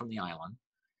eliminated from the island.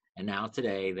 And now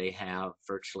today they have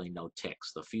virtually no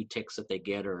ticks. The few ticks that they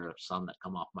get are some that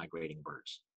come off migrating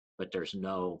birds, but there's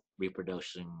no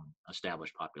reproducing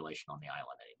established population on the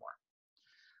island anymore.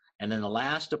 And then the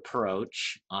last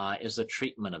approach is the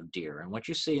treatment of deer. And what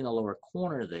you see in the lower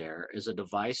corner there is a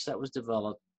device that was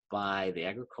developed by the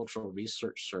Agricultural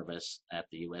Research Service at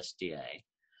the USDA.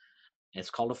 It's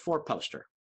called a four-poster.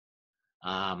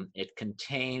 It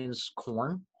contains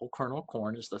corn, whole kernel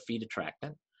corn is the feed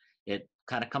attractant. It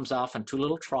kind of comes off in two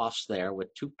little troughs there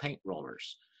with two paint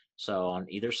rollers. So on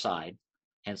either side,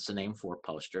 hence the name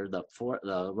four-poster. The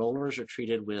rollers are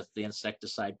treated with the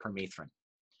insecticide permethrin.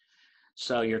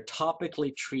 So you're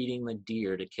topically treating the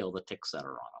deer to kill the ticks that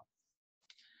are on them.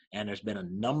 And there's been a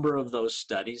number of those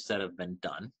studies that have been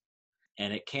done,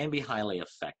 and it can be highly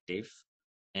effective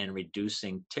in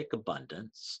reducing tick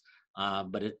abundance.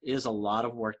 but it is a lot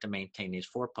of work to maintain these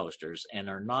 4 posters, and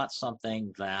they're not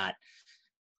something that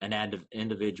an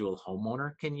individual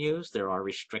homeowner can use. There are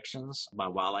restrictions by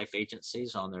wildlife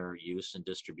agencies on their use and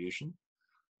distribution.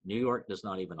 New York does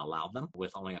not even allow them,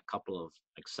 with only a couple of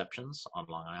exceptions on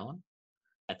Long Island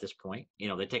at this point. You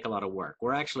know, they take a lot of work.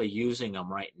 We're actually using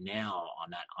them right now on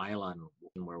that island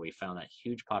where we found that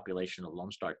huge population of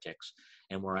Lone Star ticks,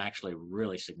 and we're actually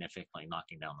really significantly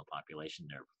knocking down the population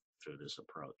there through this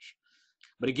approach.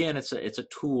 But again, it's a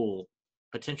tool,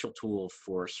 potential tool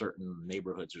for certain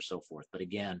neighborhoods or so forth. But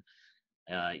again,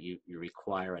 you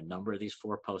require a number of these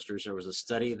 4 posters. There was a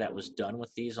study that was done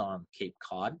with these on Cape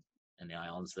Cod and the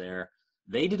islands there.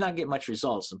 They did not get much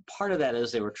results, and part of that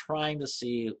is they were trying to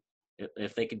see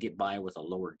if they could get by with a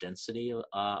lower density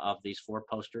of these 4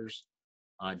 posters.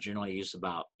 Generally use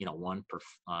about 1 per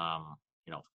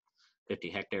 50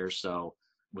 hectares. So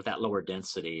with that lower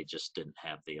density, it just didn't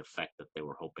have the effect that they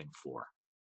were hoping for.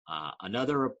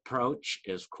 Another approach,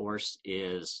 is, of course,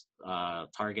 is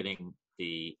targeting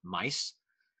the mice.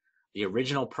 The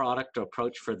original product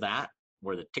approach for that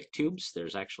were the tick tubes.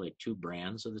 There's actually 2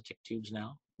 brands of the tick tubes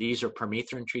now. These are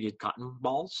permethrin-treated cotton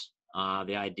balls.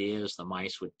 The idea is the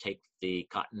mice would take the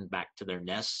cotton back to their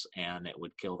nests, and it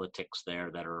would kill the ticks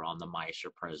there that are on the mice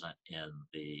or present in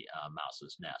the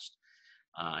mouse's nest.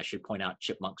 I should point out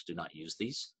chipmunks do not use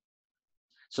these.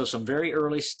 So some very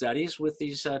early studies with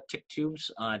these tick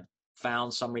tubes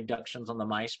found some reductions on the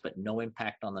mice, but no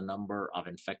impact on the number of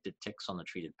infected ticks on the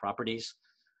treated properties.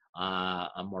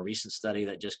 A more recent study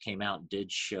that just came out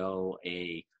did show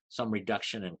some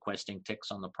reduction in questing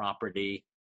ticks on the property.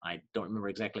 I don't remember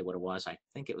exactly what it was. I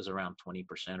think it was around 20%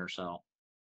 or so.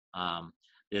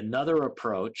 Another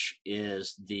approach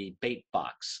is the bait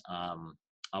box.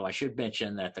 I should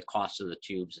mention that the cost of the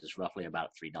tubes is roughly about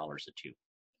 $3 a tube.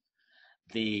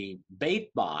 The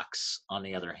bait box, on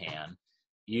the other hand,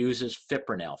 uses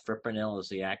fipronil. Fipronil is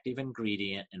the active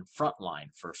ingredient in Frontline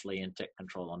for flea and tick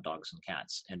control on dogs and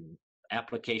cats. And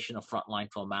application of Frontline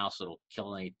to a mouse, it'll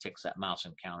kill any ticks that mouse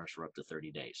encounters for up to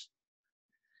 30 days.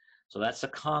 So that's the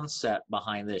concept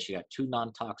behind this. You got 2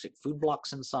 non-toxic food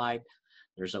blocks inside.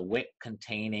 There's a wick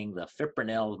containing the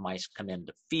fipronil. Mice come in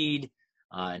to feed,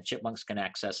 and chipmunks can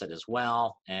access it as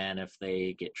well. And if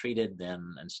they get treated,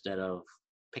 then instead of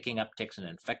picking up ticks and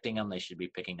infecting them, they should be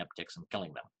picking up ticks and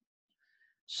killing them.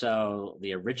 So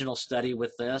the original study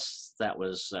with this that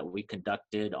we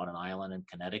conducted on an island in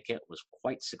Connecticut was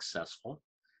quite successful.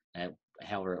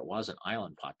 However, it was an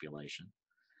island population.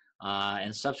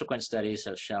 And subsequent studies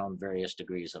have shown various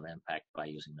degrees of impact by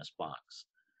using this box.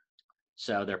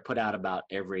 So they're put out about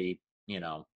every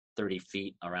 30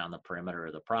 feet around the perimeter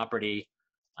of the property,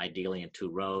 ideally in 2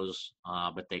 rows,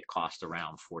 but they cost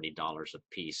around $40 a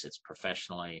piece. It's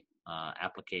professionally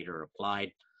applicated or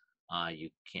applied.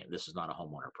 This is not a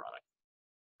homeowner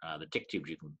product. The tick tubes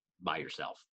you can buy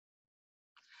yourself.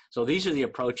 So these are the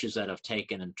approaches that have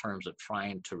taken in terms of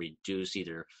trying to reduce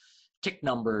either tick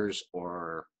numbers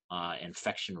or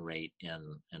infection rate in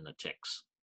the ticks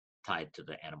tied to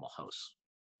the animal hosts.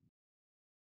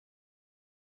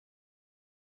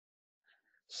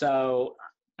 So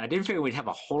I didn't figure we'd have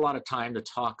a whole lot of time to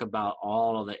talk about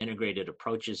all of the integrated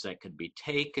approaches that could be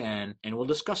taken, and we'll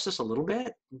discuss this a little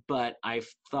bit, but I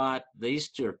thought these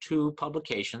are 2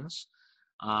 publications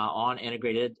on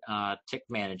integrated tick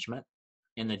management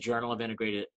in the Journal of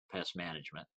Integrated Pest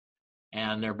Management,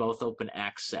 and they're both open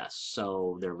access,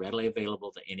 so they're readily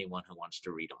available to anyone who wants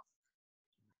to read them.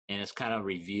 And it's kind of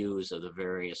reviews of the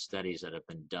various studies that have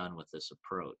been done with this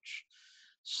approach.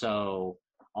 So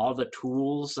all the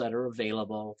tools that are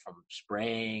available, from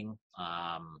spraying,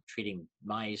 treating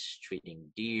mice, treating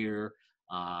deer,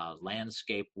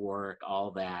 landscape work,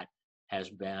 all that has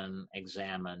been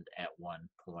examined at one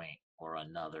point or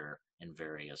another in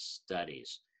various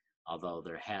studies. Although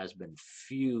there has been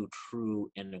few true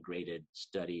integrated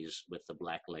studies with the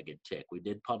black-legged tick. We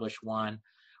did publish one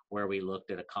where we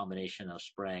looked at a combination of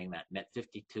spraying that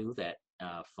Met52, that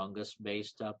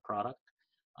fungus-based product,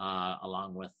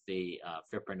 along with the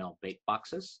fipronil bait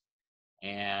boxes,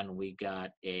 and we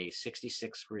got a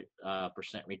 66%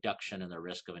 reduction in the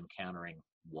risk of encountering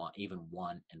even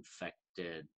one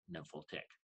infected nymphal tick.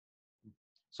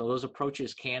 So those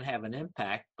approaches can have an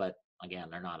impact, but again,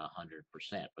 they're not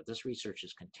 100%. But this research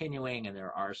is continuing, and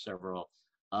there are several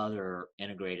other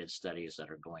integrated studies that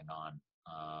are going on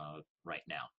right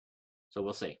now. So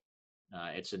we'll see.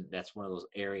 That's one of those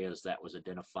areas that was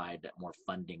identified that more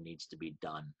funding needs to be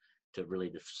done to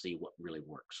see what really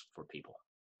works for people.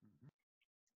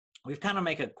 we've kind of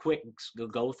make a quick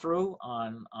go through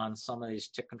on some of these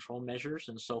tick control measures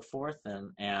and so forth,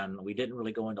 and we didn't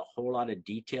really go into a whole lot of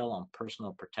detail on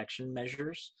personal protection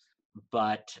measures,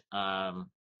 but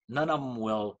none of them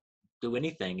will do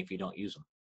anything if you don't use them.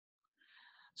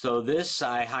 So this,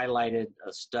 I highlighted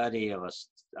a study of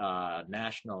a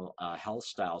national health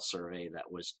style survey that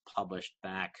was published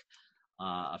back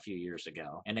a few years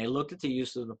ago, and they looked at the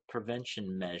use of the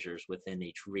prevention measures within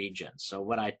each region. So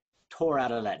what I tore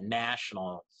out of that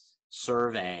national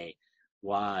survey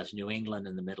was New England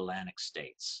and the Mid-Atlantic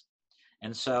states.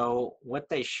 And so what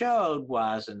they showed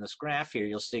was, in this graph here,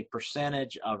 you'll see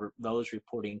percentage of those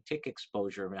reporting tick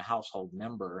exposure of a household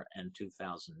member in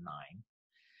 2009.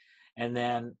 And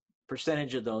then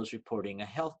percentage of those reporting a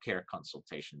healthcare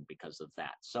consultation because of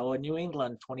that. So in New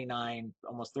England, 29,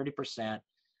 almost 30%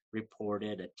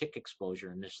 reported a tick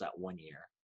exposure in just that 1 year.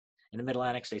 In the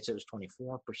Mid-Atlantic states, it was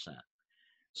 24%.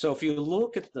 So if you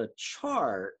look at the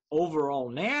chart overall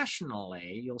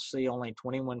nationally, you'll see only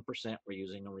 21% were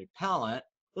using a repellent,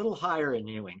 a little higher in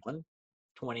New England,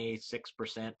 26%,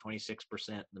 26%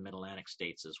 in the Mid-Atlantic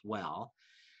states as well.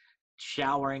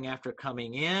 Showering after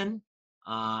coming in,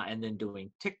 and then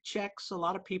doing tick checks. A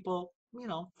lot of people,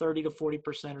 30 to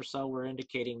 40% or so were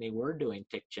indicating they were doing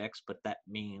tick checks, but that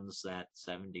means that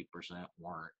 70%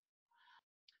 weren't.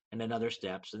 And then other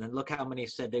steps. And then look how many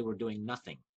said they were doing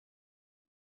nothing.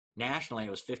 Nationally, it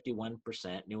was 51%.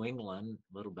 New England,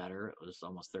 a little better. It was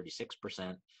almost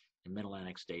 36%. In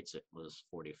Mid-Atlantic states, it was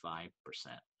 45%.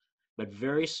 But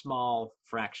very small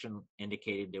fraction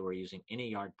indicated they were using any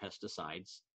yard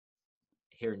pesticides.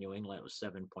 Here in New England, it was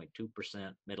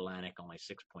 7.2%, Mid-Atlantic only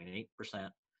 6.8%,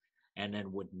 and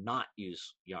then would not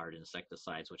use yard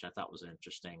insecticides, which I thought was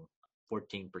interesting,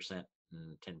 14%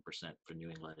 and 10% for New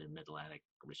England and Mid-Atlantic,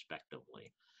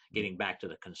 respectively, getting back to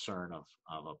the concern of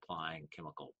applying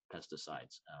chemical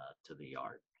pesticides to the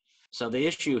yard. So the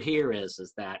issue here is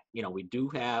that, we do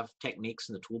have techniques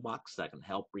in the toolbox that can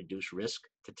help reduce risk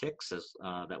to ticks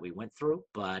that we went through,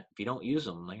 but if you don't use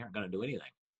them, they aren't going to do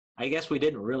anything. I guess we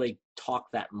didn't really talk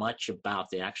that much about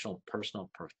the actual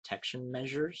personal protection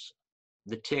measures.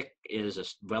 The tick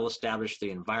is well established in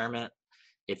the environment.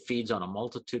 It feeds on a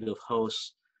multitude of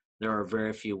hosts. There are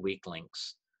very few weak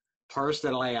links.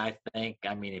 Personally, I think,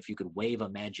 if you could wave a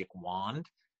magic wand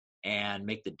and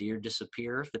make the deer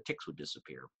disappear, the ticks would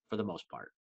disappear for the most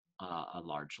part,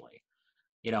 largely.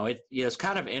 It's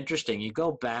kind of interesting. You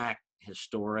go back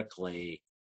historically,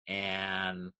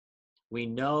 and we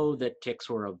know that ticks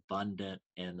were abundant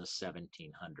in the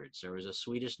 1700s. There was a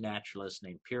Swedish naturalist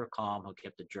named Pierre Kalm who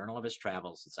kept a journal of his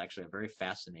travels. It's actually a very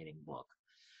fascinating book.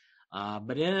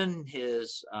 But in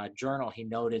his journal, he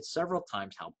noted several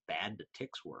times how bad the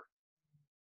ticks were.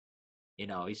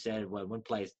 He said, one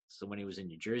place, so when he was in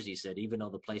New Jersey, he said, even though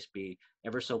the place be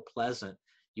ever so pleasant,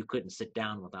 you couldn't sit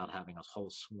down without having a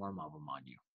whole swarm of them on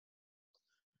you.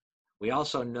 We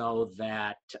also know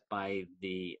that by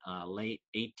the late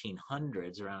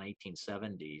 1800s, around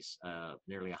 1870s,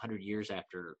 nearly 100 years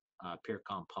after Pierre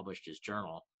Kalm published his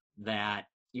journal, that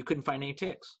you couldn't find any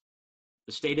ticks.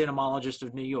 The state entomologist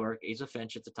of New York, Asa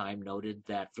Finch at the time, noted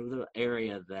that through the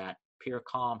area that Pierre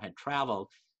Kalm had traveled,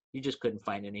 you just couldn't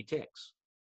find any ticks.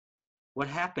 What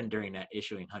happened during that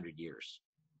ensuing 100 years?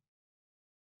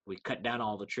 We cut down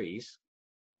all the trees.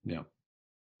 Yeah.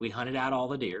 We hunted out all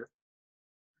the deer.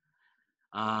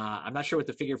 I'm not sure what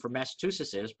the figure for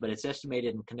Massachusetts is, but it's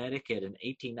estimated in Connecticut in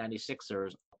 1896 there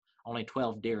was only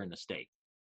 12 deer in the state.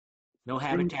 No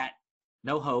habitat,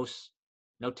 no hosts,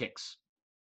 no ticks.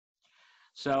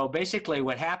 So basically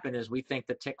what happened is we think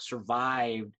the ticks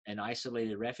survived an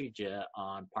isolated refuge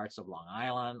on parts of Long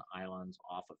Island, islands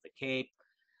off of the Cape,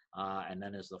 and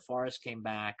then as the forest came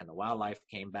back and the wildlife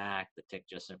came back, the tick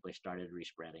just simply started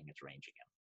respreading its range again.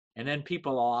 And then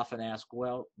people often ask,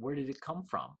 well, where did it come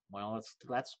from? Well,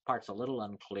 that's part's a little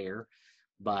unclear,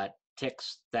 but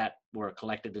ticks that were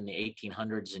collected in the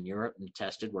 1800s in Europe and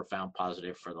tested were found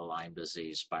positive for the Lyme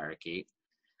disease spirochete.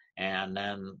 And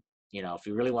then, if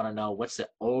you really want to know what's the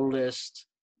oldest,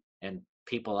 and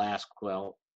people ask,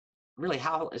 well, really,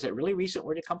 how is it really recent?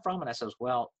 Where did it come from? And I says,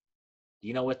 well, do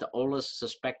you know what the oldest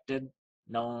suspected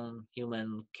known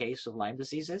human case of Lyme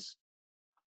disease is?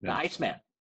 Yeah. The Iceman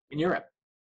in Europe.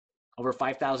 Over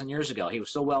 5,000 years ago. He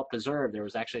was so well preserved, there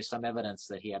was actually some evidence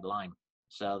that he had Lyme.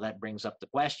 So that brings up the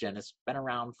question. It's been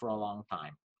around for a long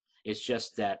time. It's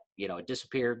just that, it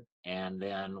disappeared, and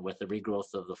then with the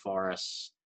regrowth of the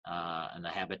forests and the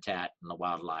habitat and the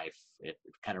wildlife, it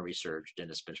kind of resurged,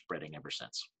 and it's been spreading ever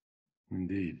since.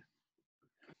 Indeed.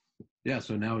 Yeah,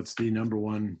 so now it's the number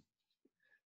one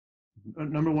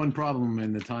Number one problem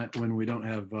in the time when we don't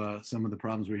have some of the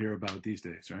problems we hear about these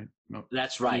days, right? No.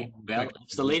 That's right. Well,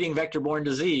 it's the leading vector-borne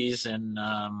disease, and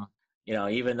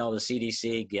even though the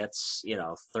CDC gets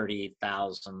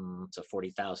 30,000 to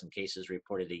 40,000 cases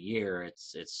reported a year,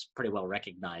 it's pretty well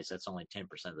recognized that's only 10%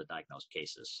 of the diagnosed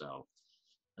cases. So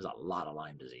there's a lot of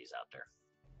Lyme disease out there.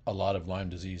 A lot of Lyme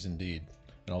disease indeed,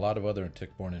 and a lot of other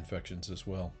tick-borne infections as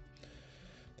well.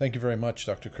 Thank you very much,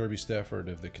 Dr. Kirby Stafford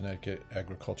of the Connecticut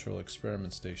Agricultural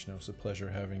Experiment Station. It was a pleasure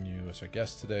having you as our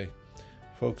guest today.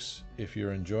 Folks, if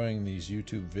you're enjoying these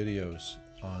YouTube videos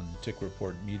on Tick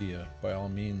Report Media, by all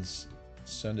means,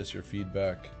 send us your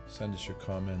feedback, send us your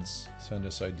comments, send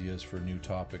us ideas for new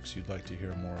topics you'd like to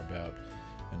hear more about,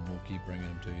 and we'll keep bringing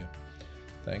them to you.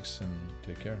 Thanks, and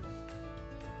take care.